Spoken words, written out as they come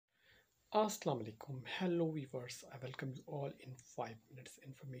Assalamu alaikum. Hello viewers. I welcome you all in 5 Minutes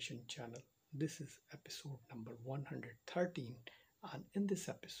Information channel. This is episode number 113, and in this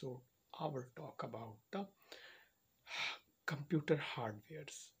episode I will talk about the computer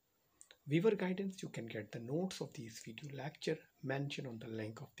hardwares. Viewer guidance, you can get the notes of this video lecture mentioned on the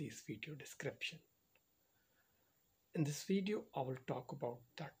link of this video description. In this video I will talk about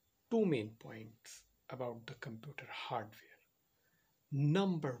the two main points about the computer hardware.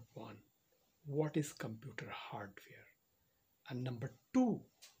 Number one, what is computer hardware? And number two,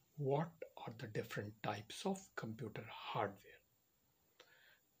 what are the different types of computer hardware?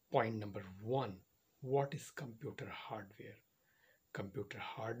 Point number one, what is computer hardware? Computer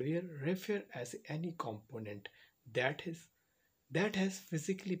hardware refers as any component that has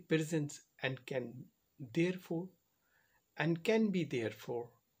physically presence and can be therefore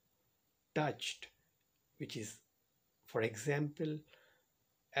touched, which is, for example,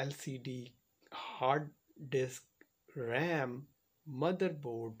 LCD, hard disk, RAM,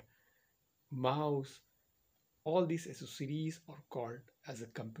 motherboard, mouse. All these accessories are called as a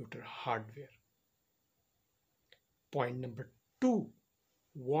computer hardware. Point number two,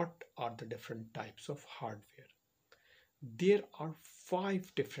 what are the different types of hardware? There are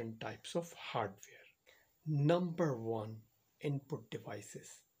 5 different types of hardware. Number one, input devices.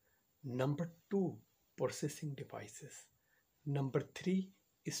 Number two, processing devices. Number three,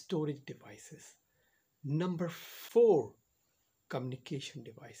 storage devices. Number 4, communication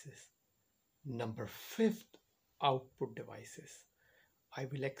devices. Number 5, output devices. I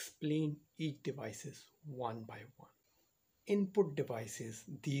will explain each devices one by one. Input devices,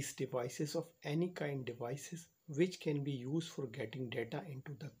 these devices of any kind devices which can be used for getting data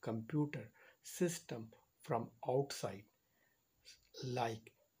into the computer system from outside,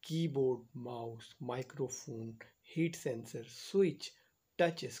 like keyboard, mouse, microphone, heat sensor, switch,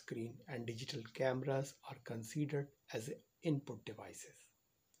 touch screen and digital cameras are considered as input devices.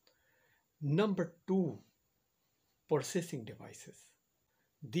 Number 2, processing devices.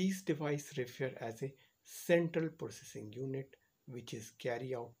 These devices refer as a central processing unit which is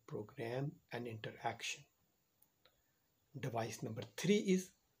carry out program and interaction. Device number 3 is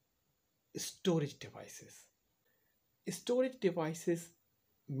storage devices. Storage devices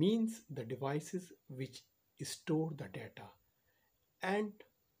means the devices which store the data and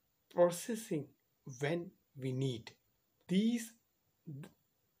processing when we need. These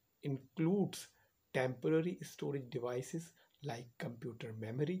includes temporary storage devices like computer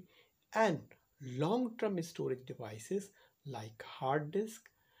memory and long-term storage devices like hard disk,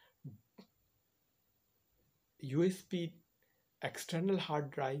 USB, external hard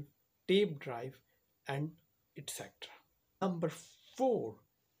drive, tape drive, and etc. Number 4,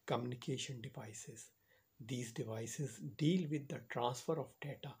 communication devices. These devices deal with the transfer of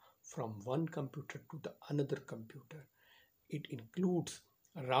data from one computer to the another computer. It includes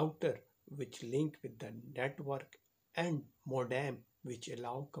a router which link with the network and modem which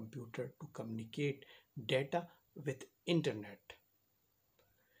allow computer to communicate data with internet.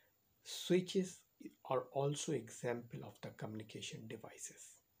 Switches are also example of the communication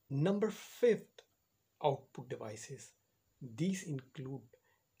devices. Number 5, output devices. These include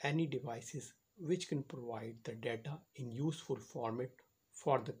any devices which can provide the data in useful format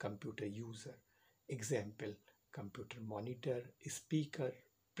for the computer user. Example, computer monitor, speaker,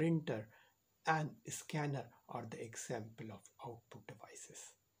 printer, and scanner are the example of output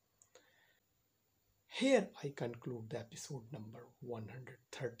devices. Here I conclude the episode number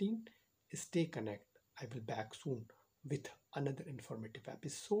 113. Stay connected. I will back soon with another informative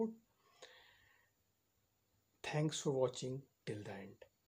episode. Thanks for watching till the end.